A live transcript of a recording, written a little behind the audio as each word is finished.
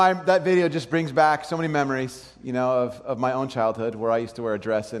That video just brings back so many memories, of my own childhood where I used to wear a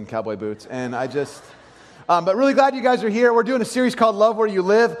dress and cowboy boots. And but really glad you guys are here. We're doing a series called Love Where You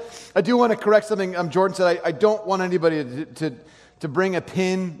Live. I do want to correct something. Jordan said I don't want anybody to bring a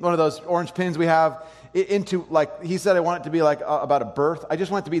pin, one of those orange pins we have, into, he said I want it to be about a birth. I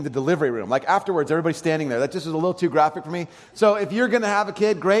just want it to be in the delivery room. Afterwards, everybody's standing there. That just is a little too graphic for me. So if you're going to have a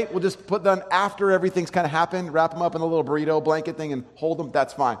kid, great. We'll just put them after everything's kind of happened, wrap them up in a little burrito blanket thing and hold them.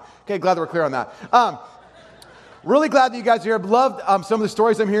 That's fine. Okay, glad that we're clear on that. Really glad that you guys are here. I've loved some of the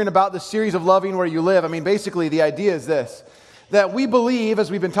stories I'm hearing about the series of Loving Where You Live. Basically the idea is this, that we believe, as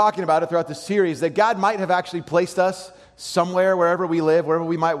we've been talking about it throughout the series, that God might have actually placed us somewhere, wherever we live, wherever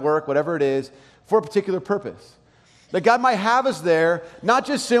we might work, whatever it is, for a particular purpose. That God might have us there, not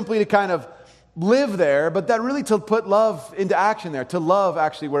just simply to kind of live there, but that really to put love into action there, to love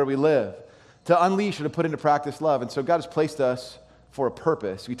actually where we live, to unleash or to put into practice love. And so God has placed us for a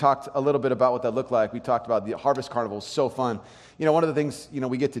purpose. We talked a little bit about what that looked like. We talked about the Harvest Carnival. It's so fun. One of the things,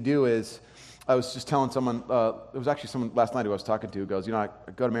 we get to do is, I was just telling someone, it was actually someone last night who I was talking to, who goes, I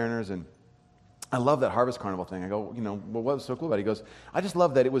go to Mariners and I love that Harvest Carnival thing. I go, well, what was so cool about it? He goes, I just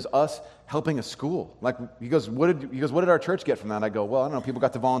love that it was us helping a school. He goes, what did our church get from that? I go, well, I don't know. People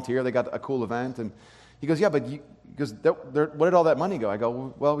got to volunteer. They got a cool event. And he goes, yeah, but where did all that money go? I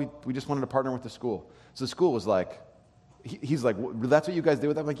go, well, we just wanted to partner with the school. So the school was he's like, that's what you guys do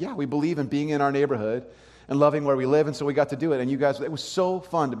with that? I'm like, yeah, we believe in being in our neighborhood and loving where we live. And so we got to do it. And you guys, it was so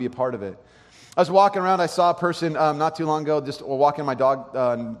fun to be a part of it. I was walking around. I saw a person not too long ago, just walking my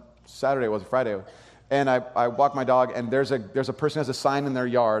dog Saturday, was it Friday? And I walk my dog, and there's a person who has a sign in their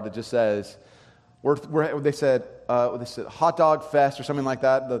yard that just says, they said hot dog fest or something like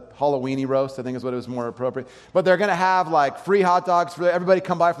that, the Halloweeny roast, I think is what it was more appropriate. But they're going to have free hot dogs for everybody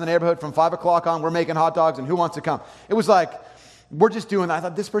come by from the neighborhood from 5 o'clock on. We're making hot dogs, and who wants to come? It was we're just doing that. I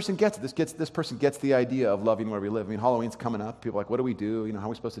thought this person gets it. This person gets the idea of loving where we live. Halloween's coming up. People are like, what do we do? How are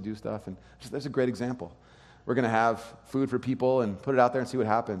we supposed to do stuff? And there's a great example. We're going to have food for people and put it out there and see what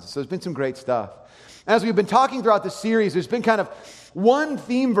happens. So there's been some great stuff. And as we've been talking throughout this series, there's been kind of one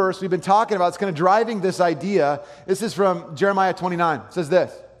theme verse we've been talking about. It's kind of driving this idea. This is from Jeremiah 29. It says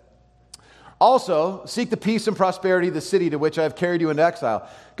this: also, seek the peace and prosperity of the city to which I have carried you into exile.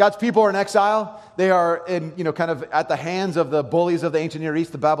 God's people are in exile. They are kind of at the hands of the bullies of the ancient Near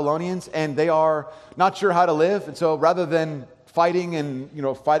East, the Babylonians, and they are not sure how to live. And so rather than fighting and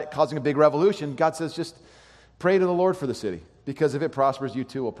causing a big revolution, God says just pray to the Lord for the city, because if it prospers, you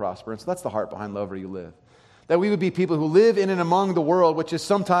too will prosper. And so that's the heart behind Love Where You Live. That we would be people who live in and among the world, which has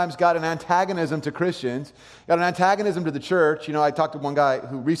sometimes got an antagonism to Christians, got an antagonism to the church. I talked to one guy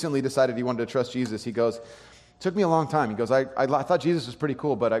who recently decided he wanted to trust Jesus. He goes, it took me a long time. He goes, I thought Jesus was pretty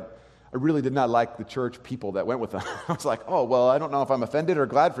cool, but I really did not like the church people that went with him. I was like, oh, well, I don't know if I'm offended or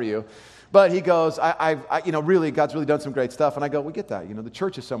glad for you. But he goes, really, God's really done some great stuff. And I go, we get that. The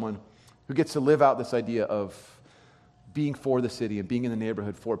church is someone who gets to live out this idea of being for the city and being in the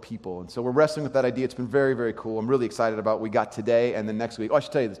neighborhood for people. And so we're wrestling with that idea. It's been very, very cool. I'm really excited about what we got today and then next week. Oh, I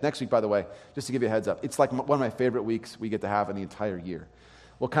should tell you this. Next week, by the way, just to give you a heads up, it's one of my favorite weeks we get to have in the entire year.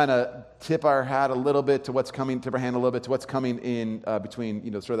 We'll kind of tip our hat a little bit to what's coming, tip our hand a little bit to what's coming in between,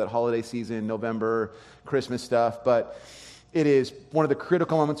 sort of that holiday season, November, Christmas stuff. But it is one of the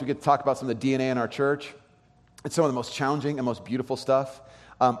critical moments we get to talk about some of the DNA in our church. It's some of the most challenging and most beautiful stuff.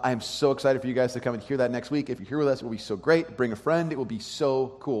 I am so excited for you guys to come and hear that next week. If you're here with us, it will be so great. Bring a friend. It will be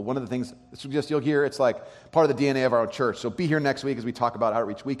so cool. One of the things you'll hear, it's part of the DNA of our own church. So be here next week as we talk about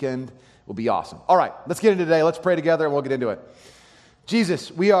Outreach Weekend. It will be awesome. All right, let's get into today. Let's pray together and we'll get into it. Jesus,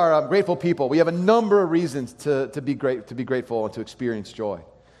 we are grateful people. We have a number of reasons to be grateful and to experience joy.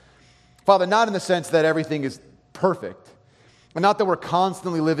 Father, not in the sense that everything is perfect, and not that we're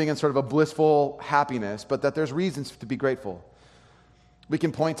constantly living in sort of a blissful happiness, but that there's reasons to be grateful. We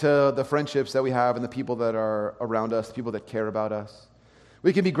can point to the friendships that we have and the people that are around us, the people that care about us.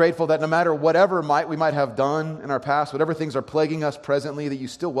 We can be grateful that no matter whatever we might have done in our past, whatever things are plaguing us presently, that you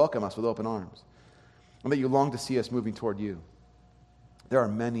still welcome us with open arms and that you long to see us moving toward you. There are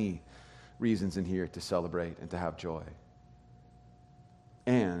many reasons in here to celebrate and to have joy.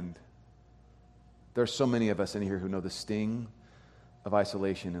 And there are so many of us in here who know the sting of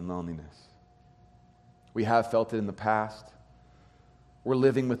isolation and loneliness. We have felt it in the past. We're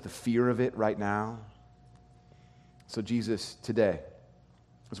living with the fear of it right now. So Jesus, today,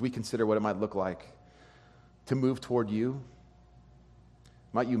 as we consider what it might look like to move toward you,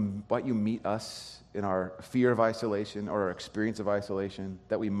 might you meet us in our fear of isolation or our experience of isolation,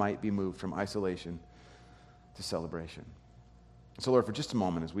 that we might be moved from isolation to celebration. So Lord, for just a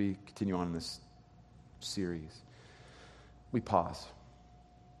moment as we continue on in this series, we pause.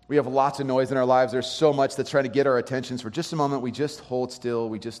 We have lots of noise in our lives. There's so much that's trying to get our attention. So for just a moment, we just hold still.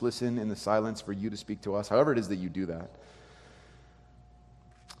 We just listen in the silence for you to speak to us, however it is that you do that.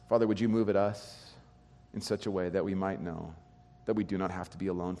 Father, would you move at us in such a way that we might know that we do not have to be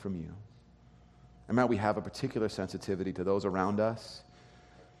alone from you? And might we have a particular sensitivity to those around us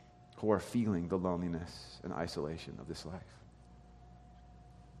who are feeling the loneliness and isolation of this life.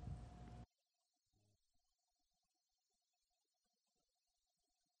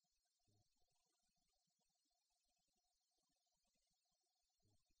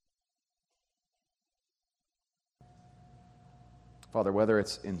 Father, whether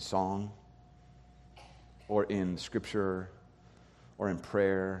it's in song or in scripture or in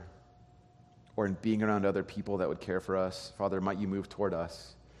prayer or in being around other people that would care for us, Father, might you move toward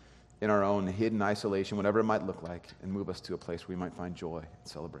us in our own hidden isolation, whatever it might look like, and move us to a place where we might find joy and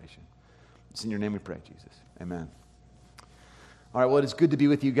celebration. It's in your name we pray, Jesus. Amen. All right, well, it is good to be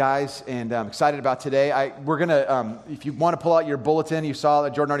with you guys, and I'm excited about today. We're going to, if you want to pull out your bulletin, you saw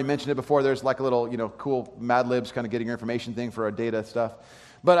that Jordan already mentioned it before, there's like a little, cool Mad Libs kind of getting your information thing for our data stuff.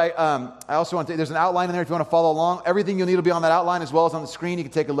 But I also want to, there's an outline in there if you want to follow along. Everything you'll need will be on that outline as well as on the screen. You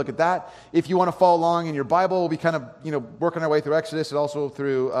can take a look at that. If you want to follow along in your Bible, we'll be kind of, working our way through Exodus and also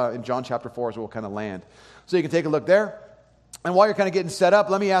through in John chapter 4 as we'll kind of land. So you can take a look there. And while you're kind of getting set up,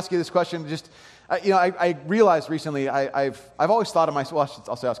 let me ask you this question. Just, I realized recently, I've always thought of myself, well,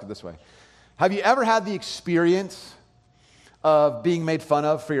 I'll ask it this way. Have you ever had the experience of being made fun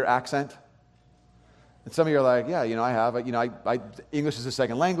of for your accent? And some of you are like, yeah, I have. English is a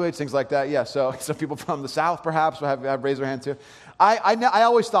second language, things like that. Yeah, so some people from the South perhaps have raised their hand too. I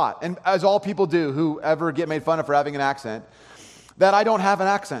always thought, and as all people do who ever get made fun of for having an accent, that I don't have an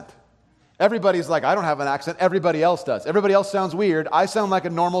accent. Everybody's like, I don't have an accent. Everybody else does. Everybody else sounds weird. I sound like a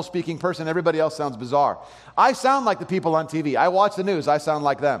normal speaking person. Everybody else sounds bizarre. I sound like the people on TV. I watch the news. I sound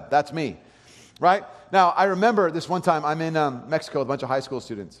like them. That's me, right? Now, I remember this one time I'm in Mexico with a bunch of high school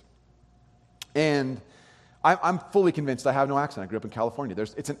students. And I'm fully convinced I have no accent. I grew up in California.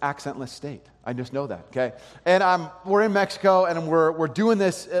 It's an accentless state. I just know that, okay? And we're in Mexico, and we're doing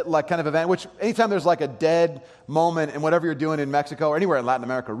this like kind of event, which anytime there's like a dead moment in whatever you're doing in Mexico or anywhere in Latin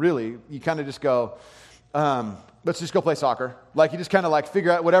America, really, you kind of just go, let's just go play soccer. Like you just kind of like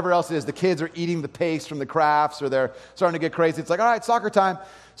figure out whatever else it is. The kids are eating the paste from the crafts or they're starting to get crazy. It's like, all right, soccer time.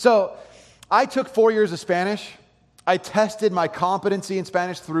 So I took 4 years of Spanish. I tested my competency in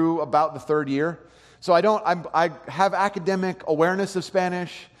Spanish through about the third year. So I have academic awareness of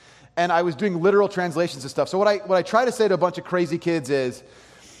Spanish, and I was doing literal translations and stuff. So what I try to say to a bunch of crazy kids is,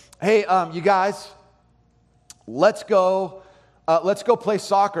 hey, you guys, let's go play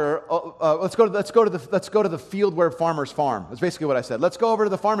soccer. Let's go to the field where farmers farm. That's basically what I said. Let's go over to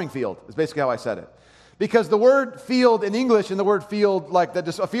the farming field. That's basically how I said it. Because the word field in English and the word field, like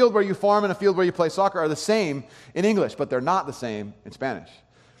just a field where you farm and a field where you play soccer, are the same in English, but they're not the same in Spanish.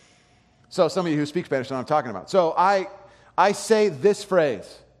 So some of you who speak Spanish know what I'm talking about. So I say this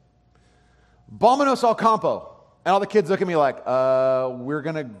phrase, vámonos al campo. And all the kids look at me like, we're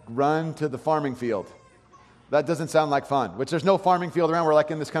going to run to the farming field. That doesn't sound like fun, which there's no farming field around. We're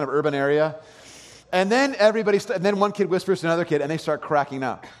like in this kind of urban area. And then and then one kid whispers to another kid, and they start cracking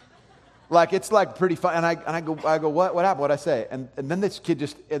up. Like, it's like pretty fun. And I go, what happened? What'd I say? And then this kid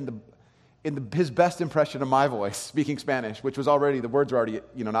just, his best impression of my voice, speaking Spanish, which was already, the words were already,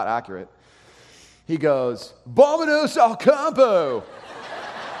 not accurate. He goes, vámonos al campo.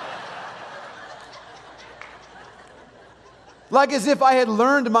 Like as if I had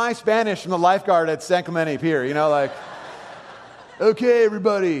learned my Spanish from the lifeguard at San Clemente Pier, like, okay,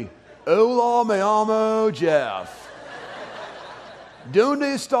 everybody, hola, me llamo Jeff.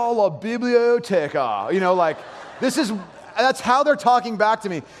 ¿Dónde está la biblioteca? Like, that's how they're talking back to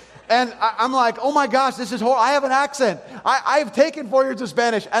me. And I'm like, oh my gosh, this is horrible. I have an accent. I've taken 4 years of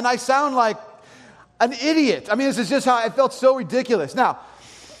Spanish, and I sound like an idiot. I mean, this is just how I felt so ridiculous. Now,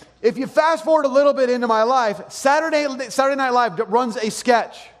 if you fast forward a little bit into my life, Saturday Night Live runs a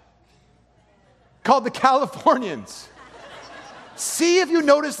sketch called The Californians. See if you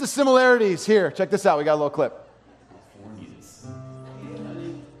notice the similarities. Here, check this out. We got a little clip.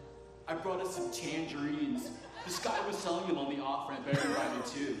 I brought us some tangerines. This guy was selling them on the off-ramp. Better buy me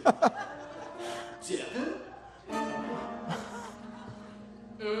too. Devin?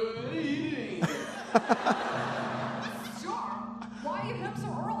 Sure. Why are you home so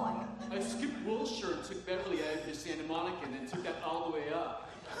early? I skipped Wilshire and took Beverly out to Santa Monica and then took that all the way up.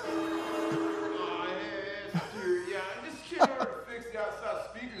 Oh, yeah, this kid already fixed the outside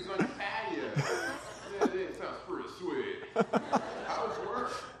speakers on your patio. Yeah, that sounds pretty sweet. How was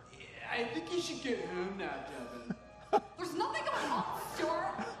work? I think you should get home now, Devin. There's nothing going on,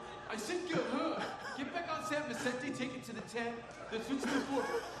 Stuart. take it to the tent, then switch to the floor.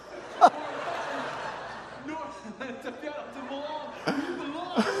 No, to belong. You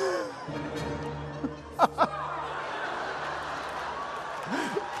belong.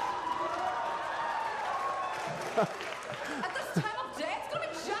 At this time of day, it's gonna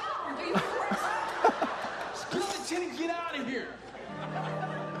be jammed. Are you crazy? Just get on the tent and get out of here.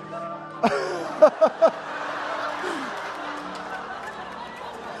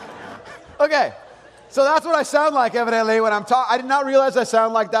 Okay, so that's what I sound like, evidently, when I'm talking. I did not realize I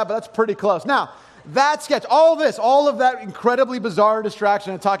sound like that, but that's pretty close. Now, that sketch, all of that incredibly bizarre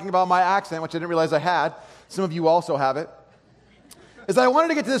distraction of talking about my accent, which I didn't realize I had, some of you also have it, is that I wanted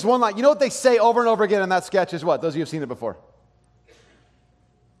to get to this one line. You know what they say over and over again in that sketch is what? Those of you who have seen it before.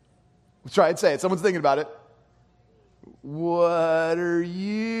 Let's try and say it. Someone's thinking about it. What are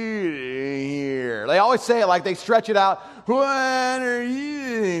you doing here? They always say it like they stretch it out. What are you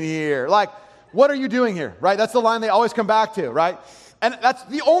doing here? Like, what are you doing here? Right? That's the line they always come back to, right? And that's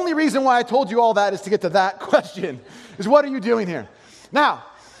the only reason why I told you all that is to get to that question, is what are you doing here? Now,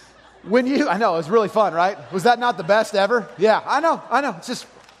 I know, it was really fun, right? Was that not the best ever? Yeah, I know. It's just,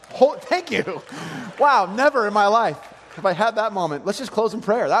 thank you. Wow, never in my life have I had that moment. Let's just close in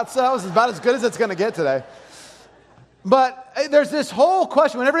prayer. That was about as good as it's going to get today. But there's this whole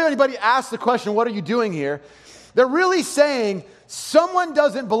question. Whenever anybody asks the question, what are you doing here? They're really saying someone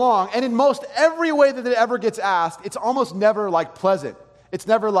doesn't belong. And in most every way that it ever gets asked, it's almost never like pleasant. It's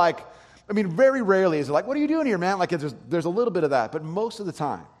never like, very rarely is it like, what are you doing here, man? Like there's a little bit of that. But most of the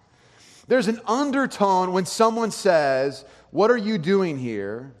time, there's an undertone when someone says, what are you doing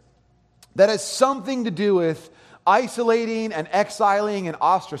here? That has something to do with isolating and exiling and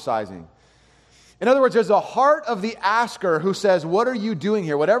ostracizing. In other words, there's a heart of the asker who says, what are you doing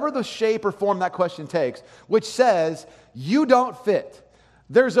here? Whatever the shape or form that question takes, which says, you don't fit.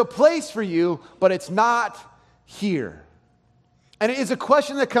 There's a place for you, but it's not here. And it is a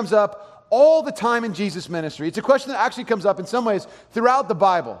question that comes up all the time in Jesus' ministry. It's a question that actually comes up in some ways throughout the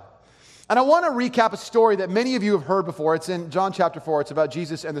Bible. And I want to recap a story that many of you have heard before. It's in John chapter 4. It's about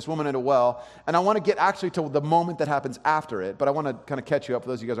Jesus and this woman at a well. And I want to get actually to the moment that happens after it. But I want to kind of catch you up for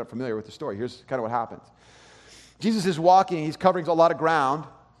those of you guys aren't familiar with the story. Here's kind of what happens. Jesus is walking. He's covering a lot of ground.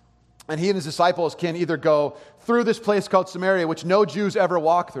 And he and his disciples can either go through this place called Samaria, which no Jews ever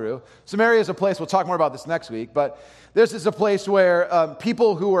walk through. Samaria is a place, we'll talk more about this next week. But this is a place where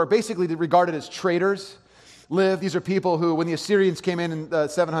people who are basically regarded as traitors live. These are people who, when the Assyrians came in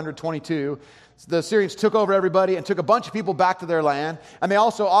 722, the Assyrians took over everybody and took a bunch of people back to their land, and they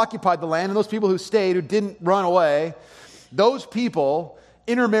also occupied the land. And those people who stayed, who didn't run away, those people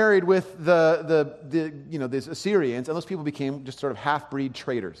intermarried with these Assyrians, and those people became just sort of half-breed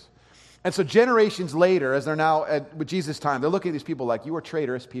traitors. And so generations later, as they're now with Jesus' time, they're looking at these people like, you are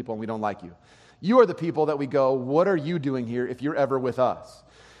traitorous people, and we don't like you. You are the people that we go, what are you doing here if you're ever with us?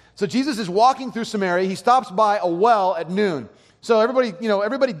 So Jesus is walking through Samaria. He stops by a well at noon. So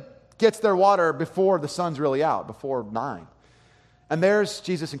everybody gets their water before the sun's really out, before 9. And there's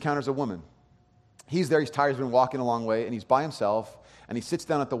Jesus encounters a woman. He's there. He's tired. He's been walking a long way, and he's by himself. And he sits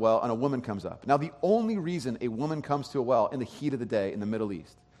down at the well, and a woman comes up. Now, the only reason a woman comes to a well in the heat of the day in the Middle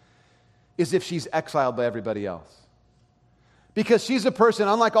East is if she's exiled by everybody else. Because she's a person,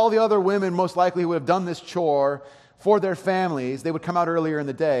 unlike all the other women most likely who would have done this chore for their families, they would come out earlier in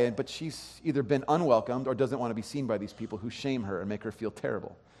the day, but she's either been unwelcomed or doesn't want to be seen by these people who shame her and make her feel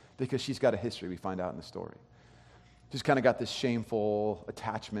terrible because she's got a history we find out in the story. She's kind of got this shameful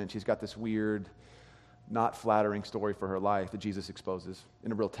attachment. She's got this weird, not flattering story for her life that Jesus exposes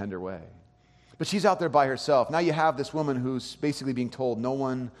in a real tender way. But she's out there by herself. Now you have this woman who's basically being told, no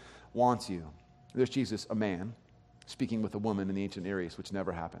one wants you. There's Jesus, a man, speaking with a woman in the ancient Near East, which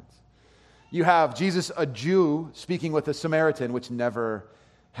never happens. You have Jesus, a Jew, speaking with a Samaritan, which never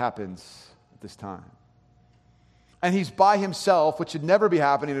happens at this time. And he's by himself, which should never be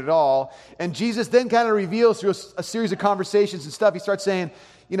happening at all. And Jesus then kind of reveals through a series of conversations and stuff, he starts saying,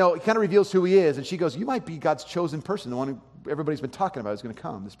 he kind of reveals who he is. And she goes, you might be God's chosen person, the one who everybody's been talking about is going to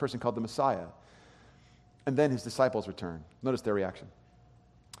come, this person called the Messiah. And then his disciples return. Notice their reaction.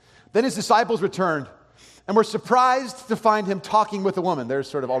 Then his disciples returned, and were surprised to find him talking with a woman. There's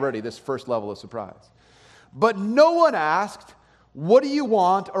sort of already this first level of surprise. But no one asked, what do you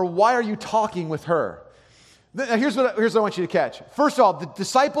want, or why are you talking with her? Now, here's what I want you to catch. First of all, the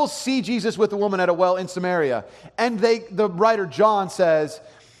disciples see Jesus with a woman at a well in Samaria. And the writer John says,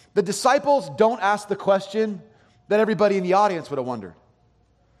 the disciples don't ask the question that everybody in the audience would have wondered.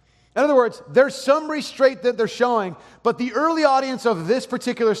 In other words, there's some restraint that they're showing, but the early audience of this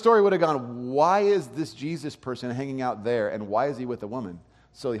particular story would have gone, why is this Jesus person hanging out there, and why is he with a woman?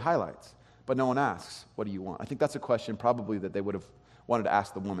 So he highlights, but no one asks, what do you want? I think that's a question probably that they would have wanted to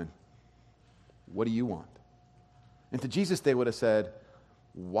ask the woman. What do you want? And to Jesus, they would have said,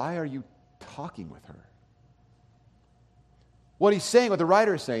 why are you talking with her? What he's saying, what the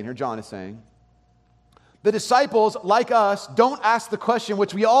writer is saying here, John is saying, the disciples, like us, don't ask the question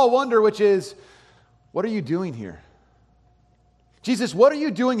which we all wonder, which is, what are you doing here? Jesus, what are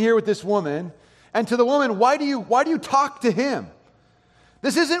you doing here with this woman? And to the woman, why do you talk to him?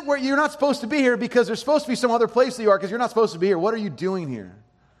 This isn't where you're not supposed to be here because there's supposed to be some other place that you are because you're not supposed to be here. What are you doing here?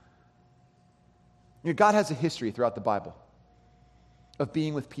 You know, God has a history throughout the Bible of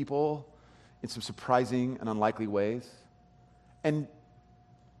being with people in some surprising and unlikely ways. And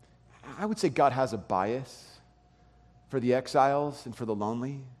I would say God has a bias for the exiles and for the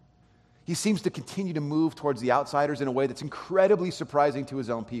lonely. He seems to continue to move towards the outsiders in a way that's incredibly surprising to his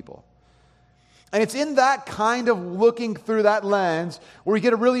own people. And it's in that kind of looking through that lens where we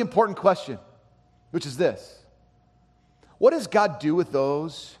get a really important question, which is this. What does God do with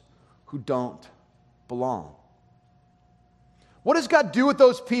those who don't belong? What does God do with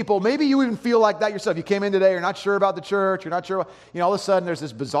those people? Maybe you even feel like that yourself. You came in today, you're not sure about the church, you're not sure, all of a sudden there's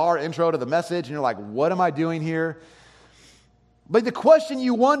this bizarre intro to the message, and you're like, what am I doing here? But the question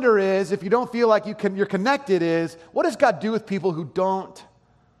you wonder is, if you don't feel like you're connected, is, what does God do with people who don't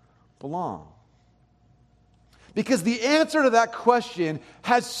belong? Because the answer to that question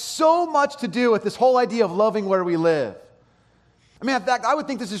has so much to do with this whole idea of loving where we live. I mean, in fact, I would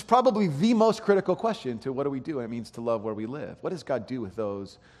think this is probably the most critical question to what do we do when it means to love where we live. What does God do with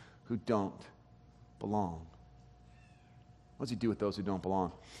those who don't belong? What does he do with those who don't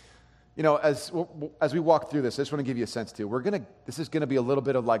belong? You know, as we walk through this, I just want to give you a sense too. This is going to be a little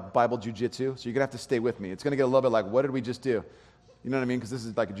bit of like Bible jujitsu, so you're going to have to stay with me. It's going to get a little bit like, what did we just do? You know what I mean? Because this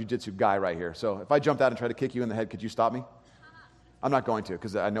is like a jujitsu guy right here. So if I jumped out and tried to kick you in the head, could you stop me? I'm not going to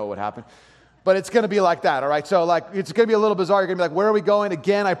because I know what would happen. But it's going to be like that, all right? So like it's going to be a little bizarre. You're going to be like, where are we going?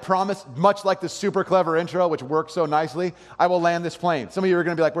 Again, I promise, much like the super clever intro, which works so nicely, I will land this plane. Some of you are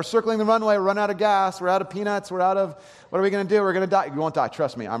going to be like, we're circling the runway, we're running out of gas, we're out of peanuts, what are we going to do? We're going to die. You won't die,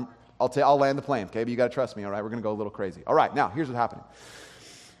 trust me. I'll land the plane, okay? But you got to trust me, all right? We're going to go a little crazy. All right, now, here's what's happening.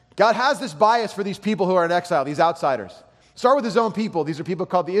 God has this bias for these people who are in exile, these outsiders. Start with his own people. These are people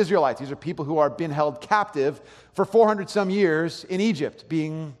called the Israelites. These are people who are been held captive for 400 some years in Egypt,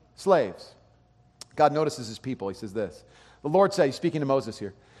 being slaves. God notices his people. He says this. The Lord said, he's speaking to Moses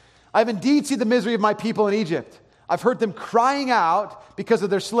here, I have indeed seen the misery of my people in Egypt. I've heard them crying out because of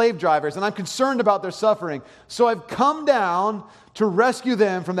their slave drivers, and I'm concerned about their suffering. So I've come down to rescue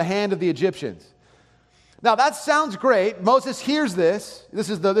them from the hand of the Egyptians. Now that sounds great. Moses hears this. This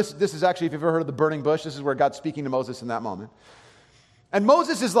is actually, if you've ever heard of the burning bush, this is where God's speaking to Moses in that moment. And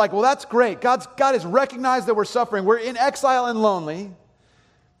Moses is like, well, that's great. God has recognized that we're suffering. We're in exile and lonely.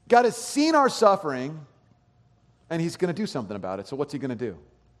 God has seen our suffering, and he's going to do something about it. So what's he going to do?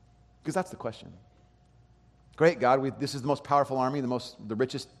 Because that's the question. Great, God, this is the most powerful army, the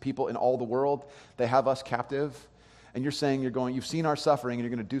richest people in all the world. They have us captive. And you're saying you've seen our suffering, and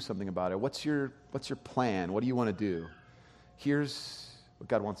you're going to do something about it. What's your plan? What do you want to do? Here's what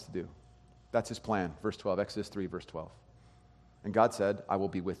God wants to do. That's his plan. Verse 12, Exodus 3, verse 12. And God said, I will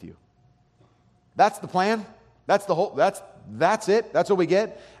be with you. That's the plan. That's it. That's what we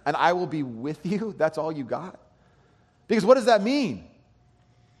get. And I will be with you. That's all you got. Because what does that mean?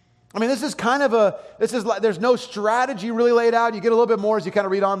 I mean, there's no strategy really laid out. You get a little bit more as you kind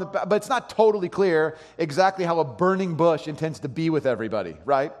of read on, but it's not totally clear exactly how a burning bush intends to be with everybody,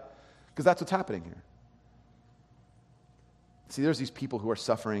 right? Because that's what's happening here. See, there's these people who are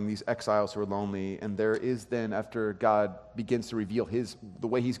suffering, these exiles who are lonely, and there is then, after God begins to reveal the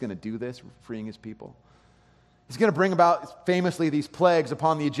way he's going to do this, freeing his people, he's going to bring about, famously, these plagues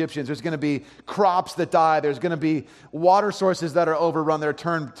upon the Egyptians. There's going to be crops that die. There's going to be water sources that are overrun, that are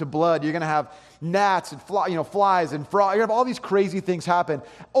turned to blood. You're going to have gnats and flies and frogs. You're going to have all these crazy things happen,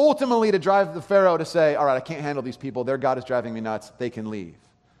 ultimately to drive the Pharaoh to say, all right, I can't handle these people. Their God is driving me nuts. They can leave.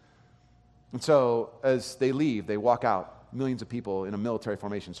 And so as they leave, they walk out. Millions of people in a military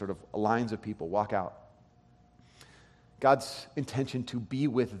formation, sort of lines of people walk out. God's intention to be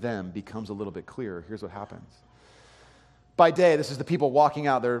with them becomes a little bit clearer. Here's what happens. By day, this is the people walking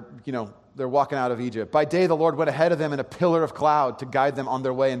out. They're walking out of Egypt. By day, the Lord went ahead of them in a pillar of cloud to guide them on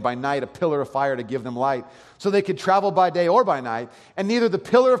their way, and by night, a pillar of fire to give them light, so they could travel by day or by night. And neither the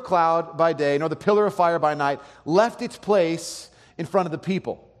pillar of cloud by day nor the pillar of fire by night left its place in front of the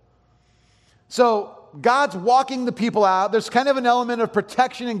people. So God's walking the people out. There's kind of an element of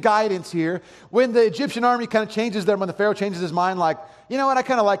protection and guidance here. When the Egyptian army kind of changes when the Pharaoh changes his mind, like, you know what, I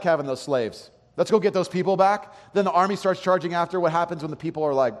kind of like having those slaves. Let's go get those people back. Then the army starts charging after. What happens when the people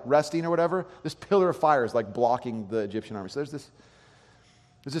are like resting or whatever? This pillar of fire is like blocking the Egyptian army. So there's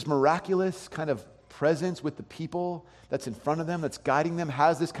this miraculous kind of presence with the people that's in front of them, that's guiding them,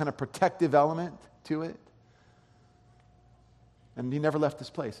 has this kind of protective element to it. And he never left this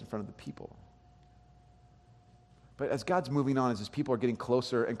place in front of the people. But as God's moving on, as his people are getting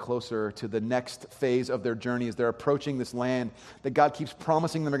closer and closer to the next phase of their journey, as they're approaching this land that God keeps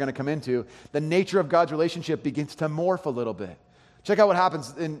promising them they're going to come into, the nature of God's relationship begins to morph a little bit. Check out what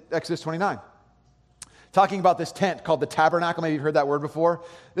happens in Exodus 29. Talking about this tent called the tabernacle. Maybe you've heard that word before.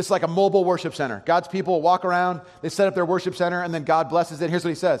 This is like a mobile worship center. God's people walk around, they set up their worship center, and then God blesses it. Here's what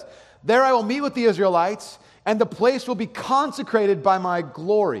he says. There I will meet with the Israelites, and the place will be consecrated by my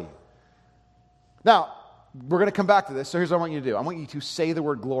glory. Now, we're going to come back to this, so here's what I want you to do. I want you to say the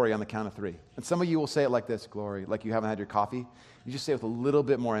word glory on the count of 3. And some of you will say it like this, glory, like you haven't had your coffee. You just say it with a little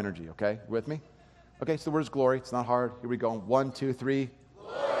bit more energy, okay? You with me? Okay, so the word is glory. It's not hard. Here we go. 1, 2, 3.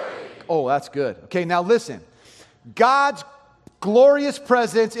 Glory. Oh, that's good. Okay, now listen. God's glorious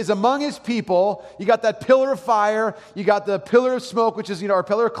presence is among his people. You got that pillar of fire. You got the pillar of smoke, which is, our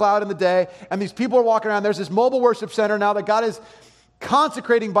pillar of cloud in the day. And these people are walking around. There's this mobile worship center now that God is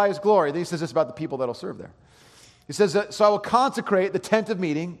consecrating by his glory. Then he says this about the people that'll serve there. He says, so I will consecrate the tent of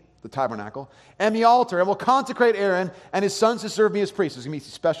meeting, the tabernacle, and the altar, and will consecrate Aaron and his sons to serve me as priests. There's going to be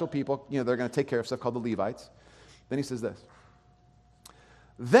special people, they're going to take care of stuff called the Levites. Then he says this,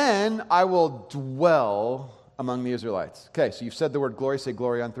 then I will dwell among the Israelites. Okay, so you've said the word glory. Say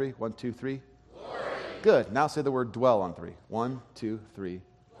glory on 3. 1, 2, 3. Glory. Good. Now say the word dwell on 3. 1, 2, 3.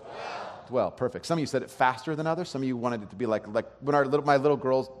 Dwell. Perfect. Some of you said it faster than others. Some of you wanted it to be like when my little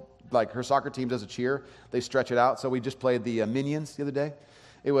girls, like her soccer team does a cheer, they stretch it out. So we just played the Minions the other day.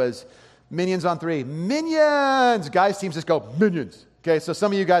 It was Minions on 3. Minions! Guys' teams just go, Minions. Okay, so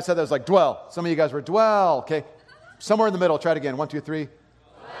some of you guys said that was like dwell. Some of you guys were dwell. Okay, somewhere in the middle. Try it again. 1, 2, 3.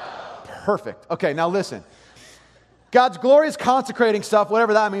 Dwell. Perfect. Okay, now listen. God's glory is consecrating stuff,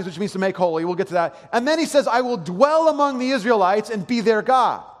 whatever that means, which means to make holy. We'll get to that. And then he says, I will dwell among the Israelites and be their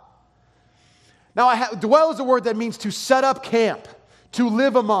God. Now, dwell is a word that means to set up camp, to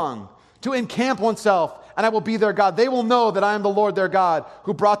live among, to encamp oneself, and I will be their God. They will know that I am the Lord their God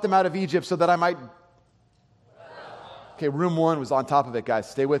who brought them out of Egypt so that I might... Okay, room 1 was on top of it, guys.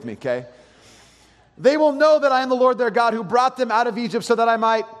 Stay with me, okay? They will know that I am the Lord their God who brought them out of Egypt so that I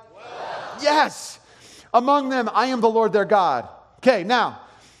might... Yes! Among them, I am the Lord their God. Okay, now,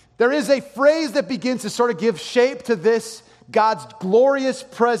 there is a phrase that begins to sort of give shape to this God's glorious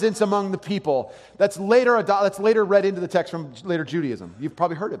presence among the people that's later read into the text from later Judaism. You've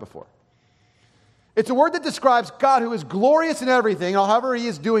probably heard it before. It's a word that describes God who is glorious in everything, however he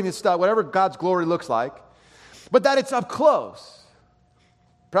is doing his stuff, whatever God's glory looks like, but that it's up close.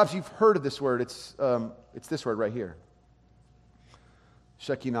 Perhaps you've heard of this word. It's this word right here.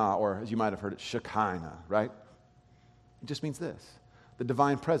 Shekinah, or as you might have heard it, Shekinah, right? It just means this. The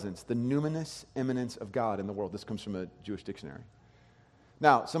divine presence, the numinous eminence of God in the world. This comes from a Jewish dictionary.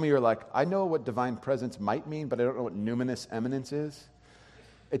 Now, some of you are like, I know what divine presence might mean, but I don't know what numinous eminence is.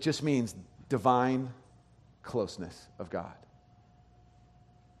 It just means divine closeness of God.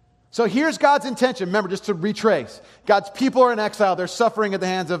 So here's God's intention. Remember, just to retrace. God's people are in exile. They're suffering at the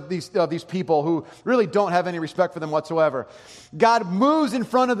hands of these people who really don't have any respect for them whatsoever. God moves in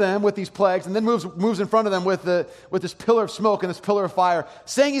front of them with these plagues, and then moves in front of them with this pillar of smoke and this pillar of fire,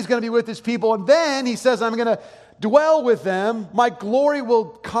 saying he's going to be with his people. And then he says, I'm going to dwell with them. My glory will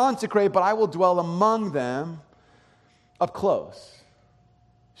consecrate, but I will dwell among them up close.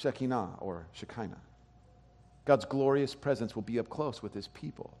 Shekinah or Shekinah. God's glorious presence will be up close with his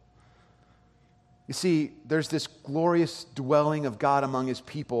people. You see, there's this glorious dwelling of God among his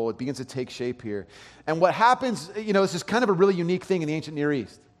people. It begins to take shape here. And what happens, this is kind of a really unique thing in the ancient Near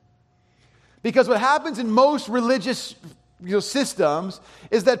East. Because what happens in most religious systems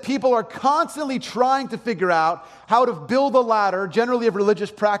is that people are constantly trying to figure out how to build a ladder, generally of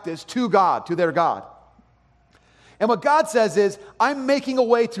religious practice, to God, to their God. And what God says is, I'm making a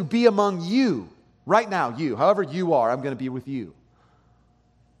way to be among you, right now, you, however you are, I'm going to be with you.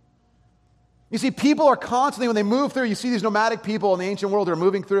 You see, people are constantly, when they move through, you see these nomadic people in the ancient world who are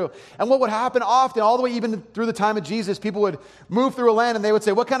moving through. And what would happen often, all the way even through the time of Jesus, people would move through a land and they would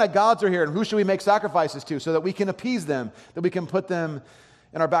say, what kind of gods are here and who should we make sacrifices to so that we can appease them, that we can put them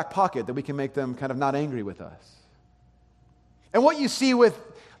in our back pocket, that we can make them kind of not angry with us. And what you see with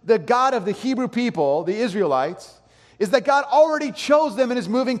the God of the Hebrew people, the Israelites, is that God already chose them and is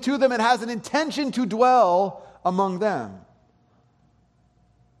moving to them and has an intention to dwell among them.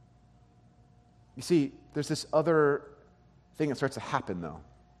 You see, there's this other thing that starts to happen, though.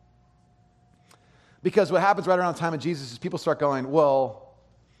 Because what happens right around the time of Jesus is people start going, well,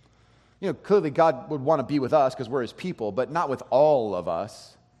 clearly God would want to be with us because we're his people, but not with all of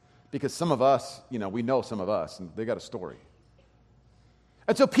us. Because some of us, we know some of us, and they got a story.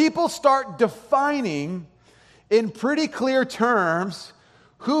 And so people start defining in pretty clear terms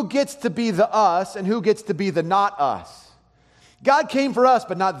who gets to be the us and who gets to be the not us. God came for us,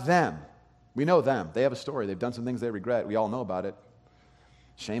 but not them. We know them. They have a story. They've done some things they regret. We all know about it.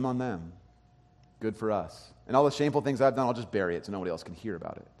 Shame on them. Good for us. And all the shameful things I've done, I'll just bury it so nobody else can hear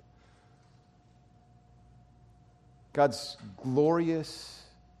about it. God's glorious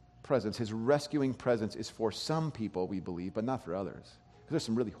presence, his rescuing presence is for some people, we believe, but not for others. Because there's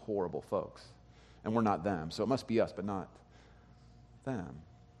some really horrible folks, and we're not them. So it must be us, but not them.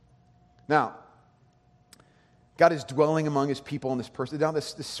 Now, God is dwelling among his people in this person. Now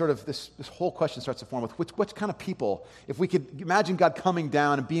this whole question starts to form with which kind of people, if we could imagine God coming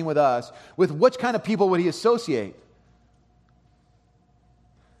down and being with us, with which kind of people would he associate?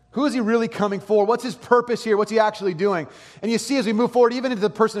 Who is he really coming for? What's his purpose here? What's he actually doing? And you see as we move forward, even into the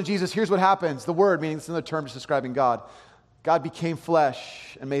person of Jesus, here's what happens. The word, meaning it's another term just describing God. God became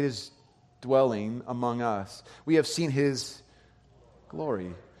flesh and made his dwelling among us. We have seen his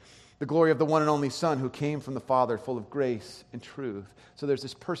glory. The glory of the one and only Son who came from the Father, full of grace and truth. So there's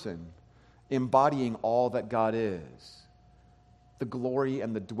this person embodying all that God is. The glory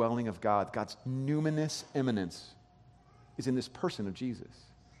and the dwelling of God, God's numinous eminence, is in this person of Jesus.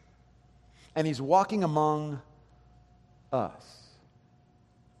 And he's walking among us.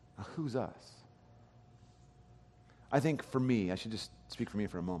 Now, who's us? I think for me, I should just speak for me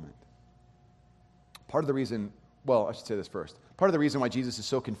for a moment. Part of the reason, I should say this first. Part of the reason why Jesus is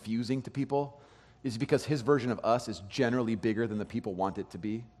so confusing to people is because his version of us is generally bigger than the people want it to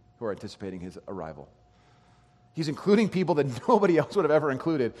be who are anticipating his arrival. He's including people that nobody else would have ever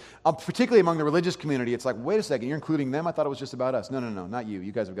included, particularly among the religious community. It's like, wait a second, you're including them? I thought it was just about us. No, not you.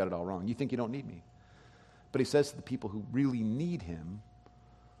 You guys have got it all wrong. You think you don't need me. But he says to the people who really need him,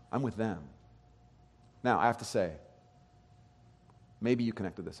 I'm with them. Now, I have to say, maybe you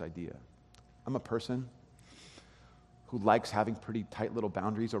connect with this idea. I'm a person who likes having pretty tight little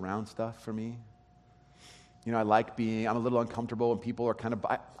boundaries around stuff for me. I like I'm a little uncomfortable when people are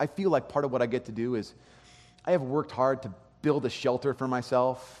I feel like part of what I get to do is I have worked hard to build a shelter for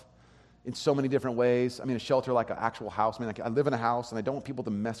myself in so many different ways. I mean, a shelter like an actual house. I live in a house and I don't want people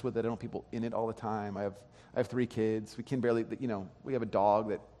to mess with it. I don't want people in it all the time. I have 3 kids. We can barely, we have a dog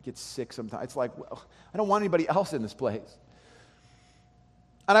that gets sick sometimes. It's like, I don't want anybody else in this place.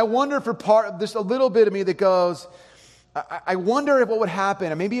 And I wonder for there's a little bit of me that goes, I wonder if what would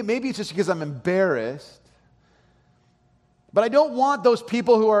happen, and maybe it's just because I'm embarrassed, but I don't want those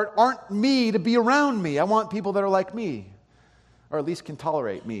people who aren't me to be around me. I want people that are like me, or at least can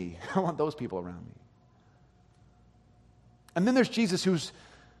tolerate me. I want those people around me. And then there's Jesus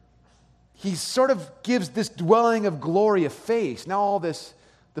he sort of gives this dwelling of glory a face. Now all this,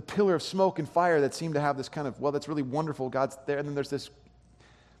 the pillar of smoke and fire that seemed to have this kind of, that's really wonderful, God's there, and then there's this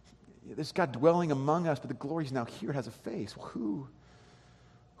God dwelling among us, but the glory's now here, has a face. Well, who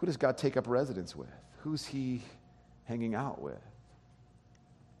does God take up residence with? Who's he hanging out with?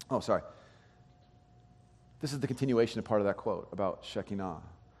 Oh, sorry. This is the continuation of part of that quote about Shekinah.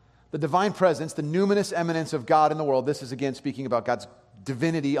 The divine presence, the numinous eminence of God in the world, this is again speaking about God's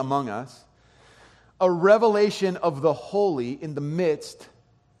divinity among us, a revelation of the holy in the midst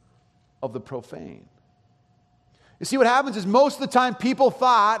of the profane. You see, what happens is most of the time people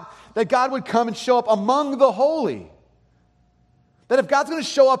thought that God would come and show up among the holy. That if God's going to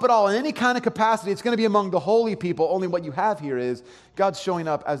show up at all in any kind of capacity, it's going to be among the holy people. Only what you have here is God's showing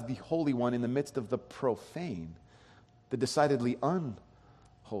up as the Holy One in the midst of the profane, the decidedly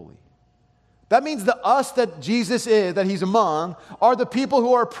unholy. That means the us that Jesus is, that he's among, are the people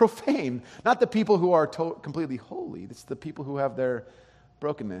who are profane, not the people who are completely holy. It's the people who have their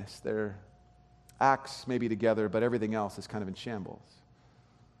brokenness, their acts maybe together, but everything else is kind of in shambles.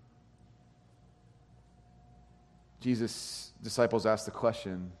 Jesus' disciples asked the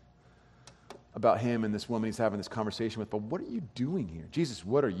question about him and this woman he's having this conversation with, but what are you doing here? Jesus,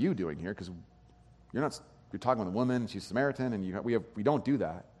 what are you doing here? Because you're talking with a woman, she's Samaritan, and we don't do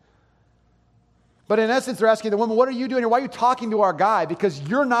that. But in essence, they're asking the woman, what are you doing here? Why are you talking to our guy? Because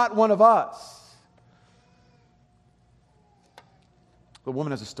you're not one of us. The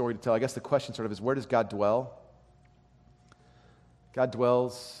woman has a story to tell. I guess the question sort of is, where does God dwell? God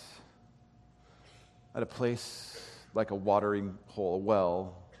dwells at a place like a watering hole, a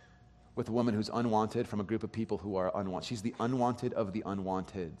well, with a woman who's unwanted from a group of people who are unwanted. She's the unwanted of the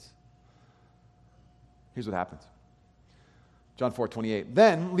unwanteds. Here's what happens. John 4:28.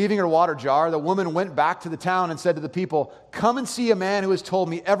 Then, leaving her water jar, the woman went back to the town and said to the people, "Come and see a man who has told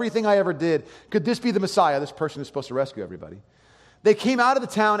me everything I ever did. Could this be the Messiah?" This person is supposed to rescue everybody. They came out of the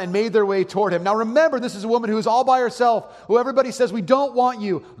town and made their way toward him. Now remember, this is a woman who is all by herself, who everybody says, "We don't want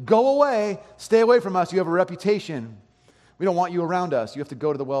you. Go away. Stay away from us. You have a reputation. We don't want you around us. You have to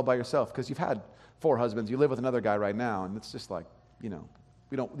go to the well by yourself because you've had 4 husbands. You live with another guy right now." And it's just like, you're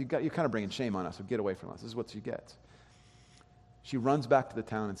kind of bringing shame on us. So get away from us. This is what she gets. She runs back to the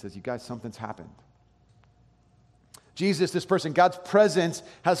town and says, "You guys, something's happened. Jesus, this person, God's presence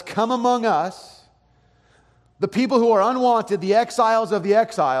has come among us. The people who are unwanted, the exiles of the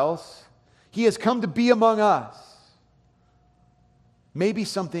exiles, he has come to be among us. Maybe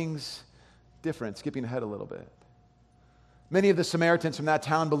something's different," skipping ahead a little bit. Many of the Samaritans from that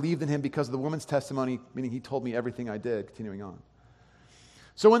town believed in him because of the woman's testimony, meaning he told me everything I did, continuing on.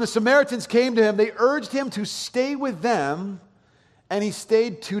 So when the Samaritans came to him, they urged him to stay with them, and he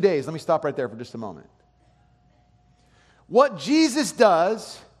stayed 2 days. Let me stop right there for just a moment. What Jesus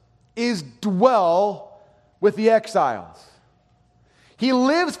does is dwell with the exiles. He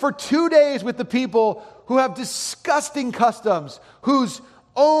lives for 2 days with the people who have disgusting customs, whose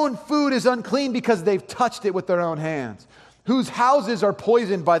own food is unclean because they've touched it with their own hands, whose houses are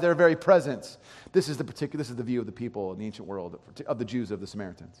poisoned by their very presence. This is the view of the people in the ancient world, of the Jews, of the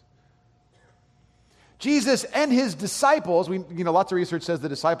Samaritans. Jesus and his disciples, lots of research says the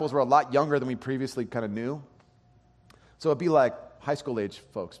disciples were a lot younger than we previously kind of knew. So it'd be like high school age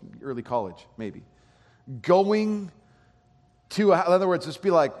folks, early college, maybe. Going to, in other words, just be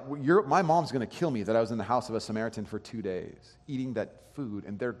like, my mom's going to kill me that I was in the house of a Samaritan for 2 days, eating that food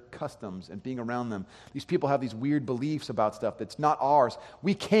and their customs and being around them. These people have these weird beliefs about stuff that's not ours.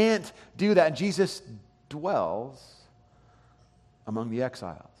 We can't do that. And Jesus dwells among the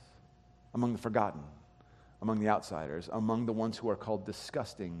exiles, among the forgotten, among the outsiders, among the ones who are called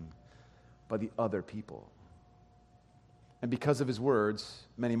disgusting by the other people. And because of his words,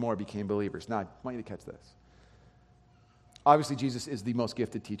 many more became believers. Now, I want you to catch this. Obviously, Jesus is the most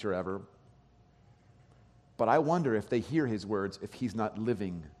gifted teacher ever. But I wonder if they hear his words if he's not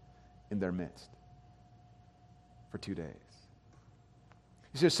living in their midst for 2 days.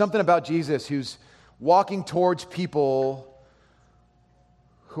 You see, there's something about Jesus who's walking towards people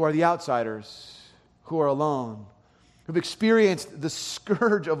who are the outsiders, who are alone, who've experienced the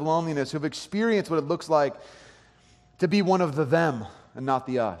scourge of loneliness, who've experienced what it looks like to be one of the them and not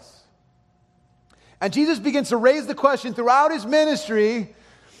the us. And Jesus begins to raise the question throughout his ministry,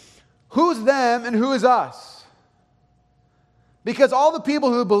 who's them and who is us? Because all the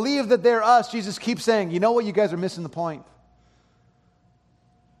people who believe that they're us, Jesus keeps saying, you know what, you guys are missing the point.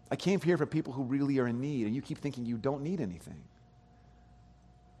 I came here for people who really are in need, and you keep thinking you don't need anything.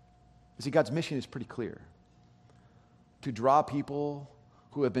 You see, God's mission is pretty clear. To draw people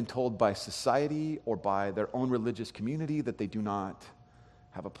who have been told by society or by their own religious community that they do not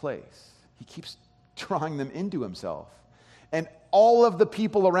have a place. He keeps drawing them into himself. And all of the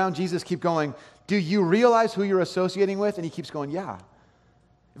people around Jesus keep going, do you realize who you're associating with? And he keeps going, yeah.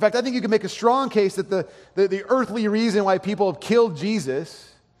 In fact, I think you can make a strong case that the earthly reason why people have killed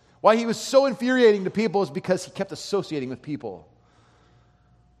Jesus, why he was so infuriating to people, is because he kept associating with people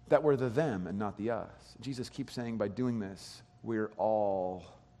that were the them and not the us. Jesus keeps saying by doing this, we're all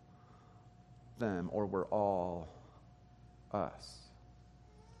them, or we're all us.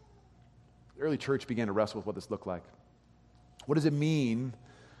 The early church began to wrestle with what this looked like. What does it mean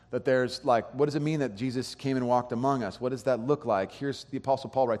that what does it mean that Jesus came and walked among us? What does that look like? Here's the Apostle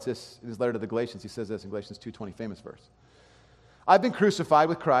Paul writes this in his letter to the Galatians. He says this in Galatians 2:20, famous verse. I've been crucified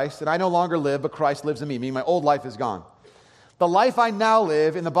with Christ, and I no longer live, but Christ lives in me. Meaning my old life is gone. The life I now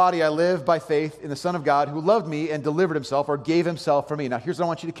live in the body, I live by faith in the Son of God who loved me and delivered himself or gave himself for me. Now, here's what I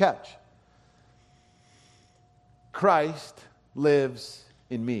want you to catch. Christ lives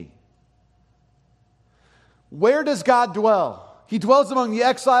in me. Where does God dwell? He dwells among the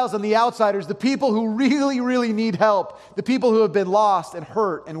exiles and the outsiders, the people who really, really need help, the people who have been lost and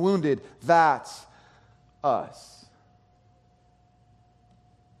hurt and wounded. That's us.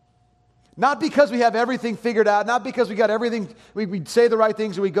 Not because we have everything figured out, not because we got everything, we say the right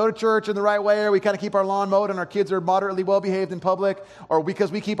things, or we go to church in the right way, or we kind of keep our lawn mowed and our kids are moderately well behaved in public, or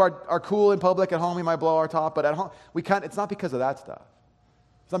because we keep our cool in public. At home we might blow our top, but at home, it's not because of that stuff.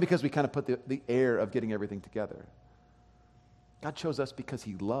 It's not because we kind of put the air of getting everything together. God chose us because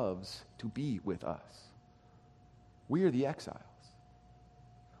he loves to be with us. We are the exiles.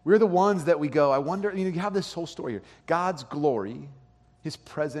 We're the ones that we go, I wonder, you have this whole story here. God's glory, his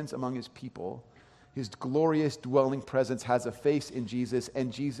presence among his people, his glorious dwelling presence has a face in Jesus,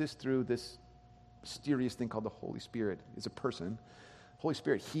 and Jesus, through this mysterious thing called the Holy Spirit is a person. Holy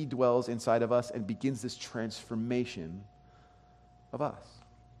Spirit, he dwells inside of us and begins this transformation of us.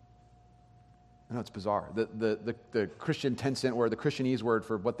 I know it's bizarre. The Christian 10-cent word, the Christianese word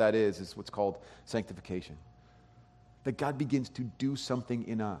for what that is what's called sanctification. That God begins to do something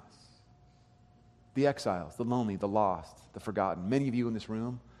in us. The exiles, the lonely, the lost, the forgotten. Many of you in this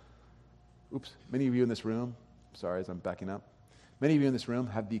room, sorry as I'm backing up. Many of you in this room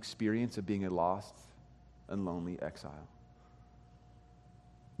have the experience of being a lost and lonely exile.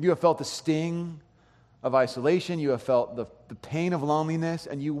 You have felt the sting of isolation. You have felt the pain of loneliness,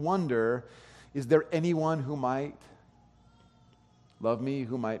 and you wonder, is there anyone who might love me,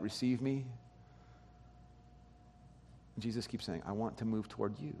 who might receive me? And Jesus keeps saying, I want to move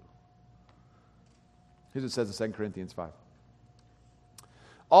toward you. Here's what it says in 2 Corinthians 5.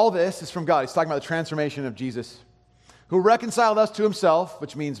 All this is from God. He's talking about the transformation of Jesus, who reconciled us to himself,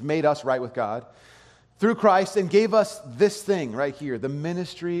 which means made us right with God, through Christ, and gave us this thing right here, the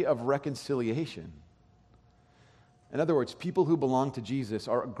ministry of reconciliation. In other words, people who belong to Jesus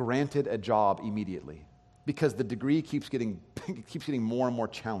are granted a job immediately because the degree keeps getting more and more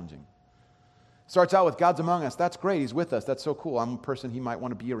challenging. Starts out with God's among us. That's great. He's with us. That's so cool. I'm a person he might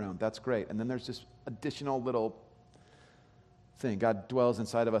want to be around. That's great. And then there's this additional little thing. God dwells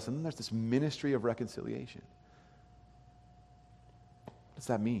inside of us. And then there's this ministry of reconciliation. What does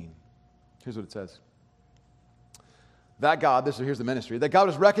that mean? Here's what it says. That God, here's the ministry, that God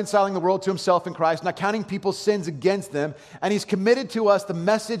is reconciling the world to himself in Christ, not counting people's sins against them, and he's committed to us the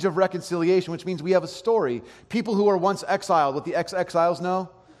message of reconciliation, which means we have a story. People who are once exiled, what the exiles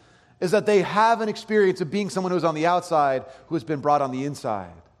know, is that they have an experience of being someone who's on the outside who has been brought on the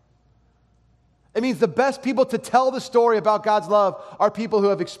inside. It means the best people to tell the story about God's love are people who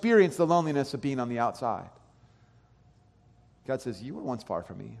have experienced the loneliness of being on the outside. God says, you were once far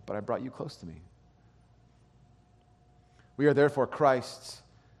from me, but I brought you close to me. We are therefore Christ's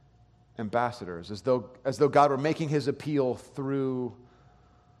ambassadors, as though God were making his appeal through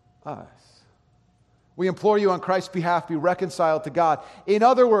us. We implore you on Christ's behalf, be reconciled to God. In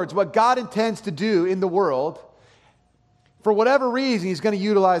other words, what God intends to do in the world, for whatever reason, he's going to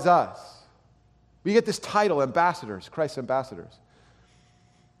utilize us. We get this title, ambassadors, Christ's ambassadors.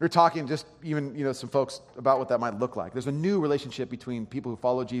 We're talking just even, some folks about what that might look like. There's a new relationship between people who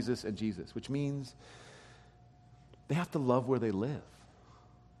follow Jesus and Jesus, which means they have to love where they live.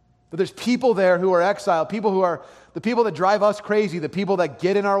 But there's people there who are exiled, people who are the people that drive us crazy, the people that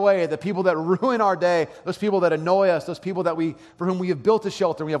get in our way, the people that ruin our day, those people that annoy us, those people for whom we have built a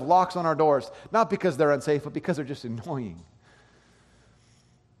shelter, we have locks on our doors, not because they're unsafe, but because they're just annoying.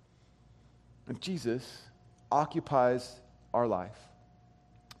 And Jesus occupies our life,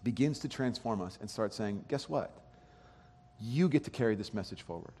 begins to transform us, and starts saying, guess what? You get to carry this message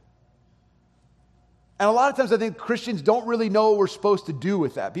forward. And a lot of times I think Christians don't really know what we're supposed to do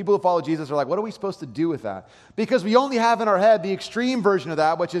with that. People who follow Jesus are like, what are we supposed to do with that? Because we only have in our head the extreme version of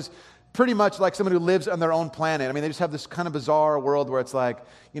that, which is pretty much like someone who lives on their own planet. I mean, they just have this kind of bizarre world where it's like,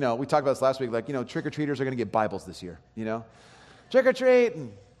 we talked about this last week, like, trick-or-treaters are going to get Bibles this year, Trick-or-treat,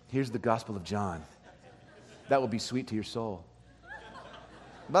 and here's the Gospel of John. That will be sweet to your soul.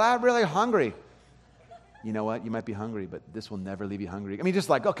 But I'm really hungry. You know what? You might be hungry, but this will never leave you hungry. I mean, just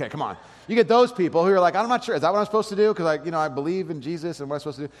like, okay, come on. You get those people who are like, I'm not sure. Is that what I'm supposed to do? Because I believe in Jesus and what I'm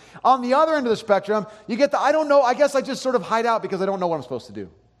supposed to do. On the other end of the spectrum, you get I don't know. I guess I just sort of hide out because I don't know what I'm supposed to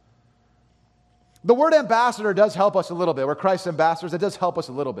do. The word ambassador does help us a little bit. We're Christ's ambassadors. It does help us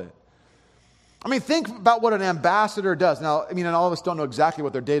a little bit. I mean, think about what an ambassador does. Now, and all of us don't know exactly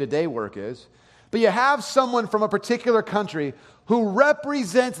what their day-to-day work is, but you have someone from a particular country who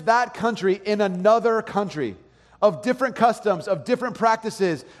represents that country in another country, of different customs, of different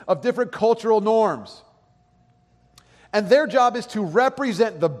practices, of different cultural norms. And their job is to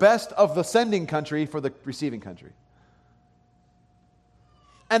represent the best of the sending country for the receiving country.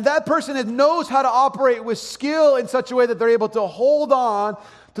 And that person knows how to operate with skill in such a way that they're able to hold on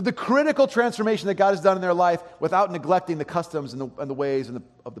to the critical transformation that God has done in their life without neglecting the customs and the ways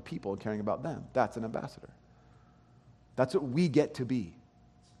of the people and caring about them. That's an ambassador. That's what we get to be.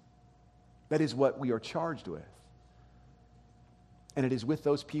 That is what we are charged with. And it is with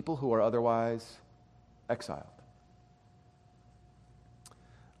those people who are otherwise exiled.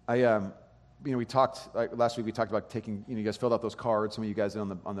 We talked last week. We talked about taking. You guys filled out those cards. Some of you guys on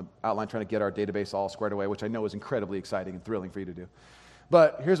the outline trying to get our database all squared away, which I know is incredibly exciting and thrilling for you to do.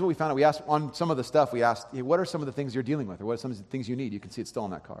 But here's what we found out. We asked on some of the stuff. We asked, hey, what are some of the things you're dealing with, or what are some of the things you need? You can see it's still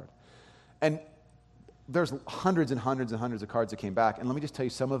on that card. And there's hundreds and hundreds and hundreds of cards that came back. And let me just tell you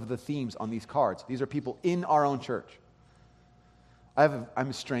some of the themes on these cards. These are people in our own church. I'm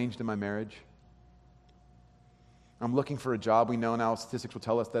estranged in my marriage. I'm looking for a job. We know now, statistics will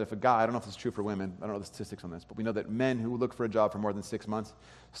tell us that if a guy, I don't know if this is true for women, I don't know the statistics on this, but we know that men who look for a job for more than 6 months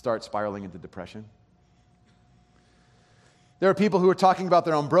start spiraling into depression. There are people who are talking about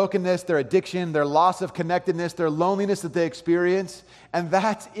their own brokenness, their addiction, their loss of connectedness, their loneliness that they experience, and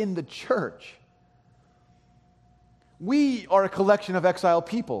that's in the church. We are a collection of exiled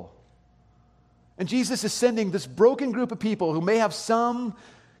people. And Jesus is sending this broken group of people who may have something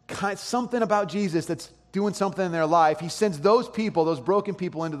about Jesus that's doing something in their life. He sends those people, those broken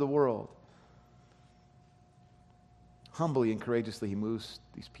people, into the world. Humbly and courageously, he moves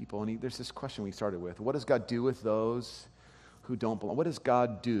these people. And there's this question we started with. What does God do with those who don't belong? What does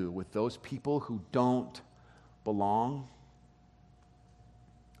God do with those people who don't belong?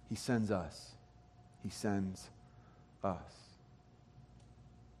 He sends us. He sends us.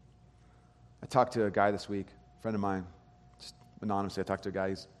 I talked to a guy this week, a friend of mine, just anonymously. I talked to a guy,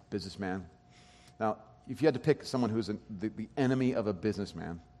 he's a businessman. Now, if you had to pick someone who's the enemy of a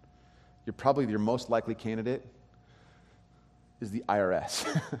businessman, you're probably your most likely candidate is the IRS.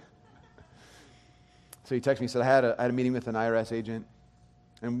 So he texted me and said, I had a meeting with an IRS agent,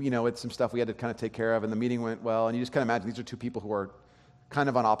 and it's some stuff we had to kind of take care of, and the meeting went well, and you just kind of imagine these are two people who are kind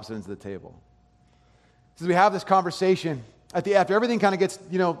of on opposite ends of the table. So we have this conversation. After everything kind of gets,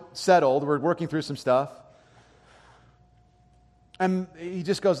 settled, we're working through some stuff. And he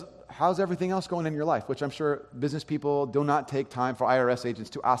just goes, how's everything else going in your life? Which I'm sure business people do not take time for IRS agents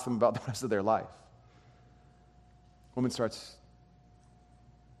to ask them about the rest of their life. Woman starts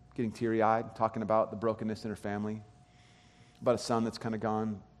getting teary-eyed, talking about the brokenness in her family, about a son that's kind of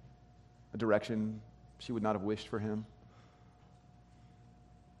gone a direction she would not have wished for him.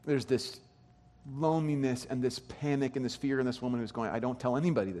 There's this loneliness and this panic and this fear in this woman who's going, I don't tell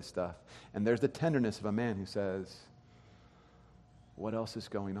anybody this stuff. And there's the tenderness of a man who says, what else is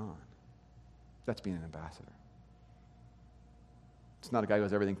going on? That's being an ambassador. It's not a guy who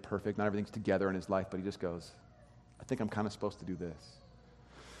has everything perfect, not everything's together in his life, but he just goes, I think I'm kind of supposed to do this.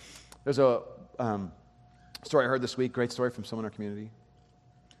 There's a story I heard this week, great story from someone in our community.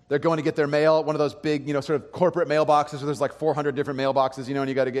 They're going to get their mail, one of those big, sort of corporate mailboxes where there's like 400 different mailboxes, and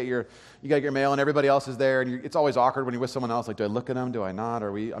you got to get your mail, and everybody else is there, and it's always awkward when you're with someone else. Like, do I look at them? Do I not?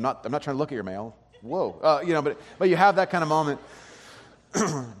 I'm not trying to look at your mail. Whoa, but you have that kind of moment.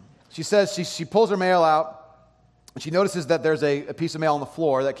 She says she pulls her mail out, and she notices that there's a piece of mail on the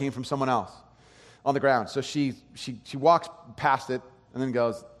floor that came from someone else on the ground. So she walks past it and then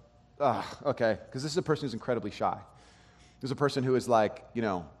goes, okay, because this is a person who's incredibly shy. This is a person who is like,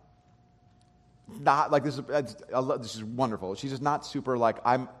 not like this is wonderful. She's just not super like,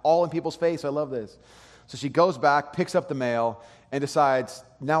 I'm all in people's face. I love this. So she goes back, picks up the mail, and decides,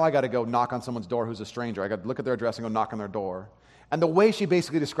 now I got to go knock on someone's door who's a stranger. I got to look at their address and go knock on their door. And the way she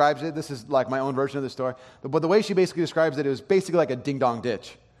basically describes it, this is like my own version of the story, but the way she basically describes it, it was basically like a ding-dong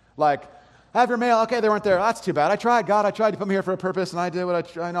ditch. Like, I have your mail. Okay, they weren't there. That's too bad. I tried. God, I tried to put me here for a purpose, and I did what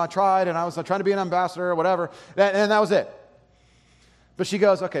I tried, and I was trying to be an ambassador or whatever, and that was it. But she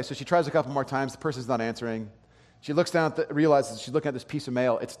goes, okay, so she tries a couple more times. The person's not answering. She looks down, realizes she's looking at this piece of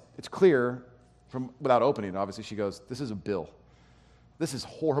mail. It's clear without opening it, obviously. She goes, this is a bill. This is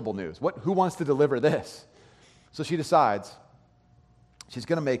horrible news. Who wants to deliver this? So she decides she's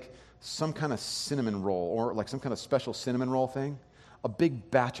going to make some kind of cinnamon roll or like some kind of special cinnamon roll thing, a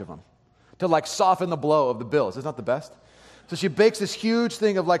big batch of them to like soften the blow of the bills. Isn't that the best? So she bakes this huge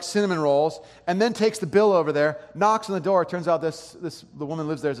thing of like cinnamon rolls and then takes the bill over there, knocks on the door. It turns out the woman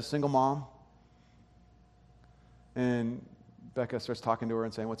lives there as a single mom. And Becca starts talking to her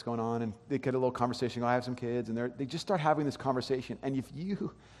and saying, what's going on? And they get a little conversation. I have some kids. And they just start having this conversation. And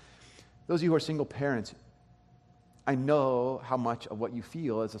those of you who are single parents, I know how much of what you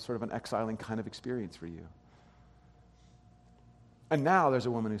feel is a sort of an exiling kind of experience for you. And now there's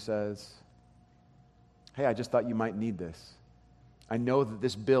a woman who says, hey, I just thought you might need this. I know that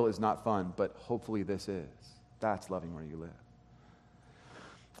this bill is not fun, but hopefully this is. That's loving where you live.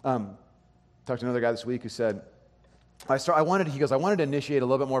 Talked to another guy this week who said, I wanted to initiate a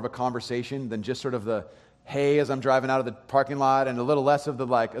little bit more of a conversation than just sort of the, hey, as I'm driving out of the parking lot, and a little less of the,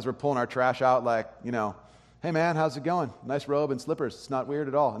 like, as we're pulling our trash out, like, hey, man, how's it going? Nice robe and slippers. It's not weird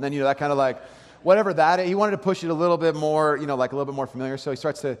at all. And then, that kind of like, whatever that is, he wanted to push it a little bit more, like a little bit more familiar. So he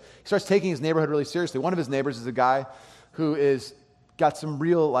starts taking his neighborhood really seriously. One of his neighbors is a guy who got some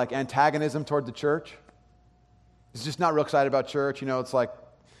real, like, antagonism toward the church. He's just not real excited about church. It's like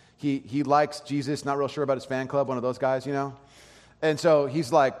he likes Jesus, not real sure about his fan club, one of those guys, And so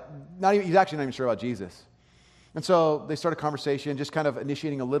he's like, he's actually not even sure about Jesus. And so they start a conversation, just kind of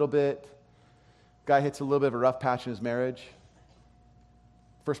initiating a little bit. Guy hits a little bit of a rough patch in his marriage.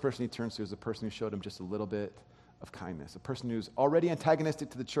 First person he turns to is the person who showed him just a little bit of kindness. A person who's already antagonistic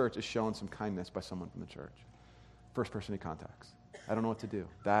to the church is shown some kindness by someone from the church. First person he contacts. I don't know what to do.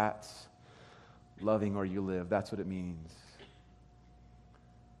 That's loving or you live. That's what it means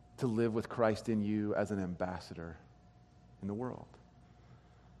to live with Christ in you as an ambassador in the world.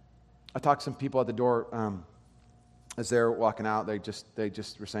 I talked to some people at the door as they're walking out. They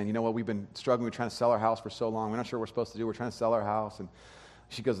just were saying, you know what, we've been struggling. We're trying to sell our house for so long. We're not sure what we're supposed to do. We're trying to sell our house. And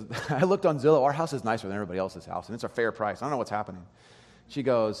she goes, I looked on Zillow. Our house is nicer than everybody else's house, and it's a fair price. I don't know what's happening. She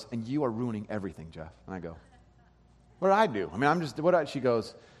goes, and you are ruining everything, Jeff. And I go, what did I do? I mean, she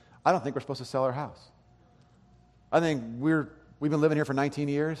goes, I don't think we're supposed to sell our house. I think we've been living here for 19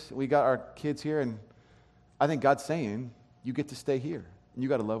 years. We got our kids here, and I think God's saying, you get to stay here, and you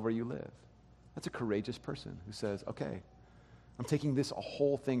got to love where you live. That's a courageous person who says, okay, I'm taking this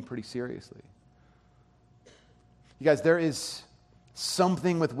whole thing pretty seriously. You guys, there is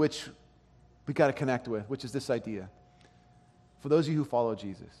something with which we got to connect with, which is this idea. For those of you who follow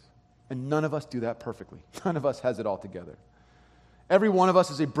Jesus, and none of us do that perfectly. None of us has it all together. Every one of us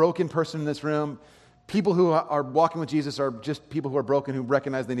is a broken person in this room. People who are walking with Jesus are just people who are broken, who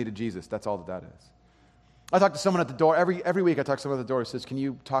recognize they needed Jesus. That's all that is. I talk to someone at the door. Every week I talk to someone at the door who says, can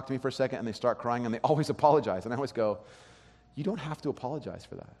you talk to me for a second? And they start crying, and they always apologize. And I always go, you don't have to apologize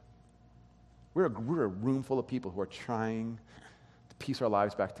for that. We're a room full of people who are trying to piece our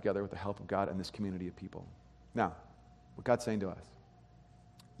lives back together with the help of God and this community of people. Now, what God's saying to us,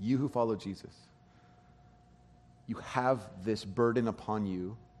 you who follow Jesus, you have this burden upon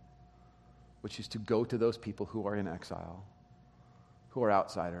you, which is to go to those people who are in exile, who are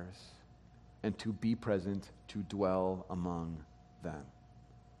outsiders, and to be present, to dwell among them.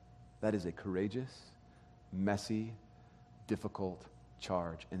 That is a courageous, messy, difficult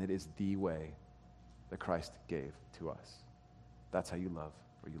charge, and it is the way that Christ gave to us. That's how you love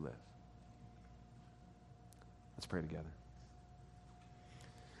where you live. Let's pray together.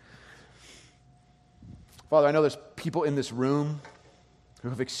 Father, I know there's people in this room who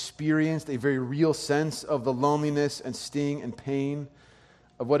have experienced a very real sense of the loneliness and sting and pain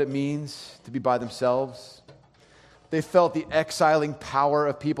of what it means to be by themselves. They felt the exiling power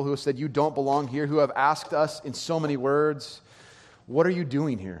of people who have said, you don't belong here, who have asked us in so many words, what are you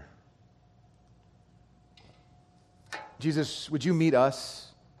doing here? Jesus, would you meet us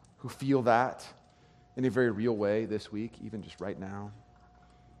who feel that in a very real way this week, even just right now?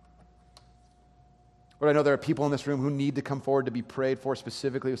 Lord, I know there are people in this room who need to come forward to be prayed for,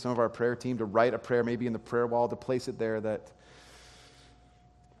 specifically with some of our prayer team, to write a prayer maybe in the prayer wall, to place it there, that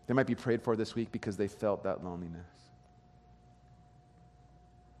they might be prayed for this week because they felt that loneliness.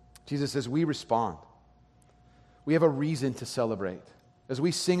 Jesus, as we respond, we have a reason to celebrate. As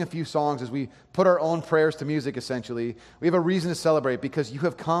we sing a few songs, as we put our own prayers to music, essentially, we have a reason to celebrate because you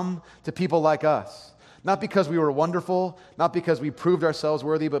have come to people like us. Not because we were wonderful, not because we proved ourselves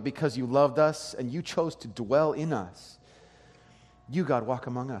worthy, but because you loved us and you chose to dwell in us. You, God, walk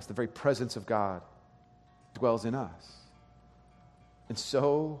among us. The very presence of God dwells in us. And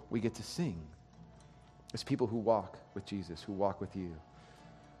so we get to sing as people who walk with Jesus, who walk with you.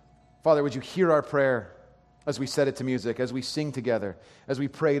 Father, would you hear our prayer as we set it to music, as we sing together, as we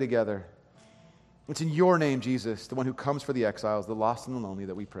pray together? It's in your name, Jesus, the one who comes for the exiles, the lost and the lonely,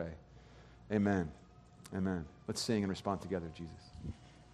 that we pray. Amen. Amen. Let's sing and respond together, Jesus.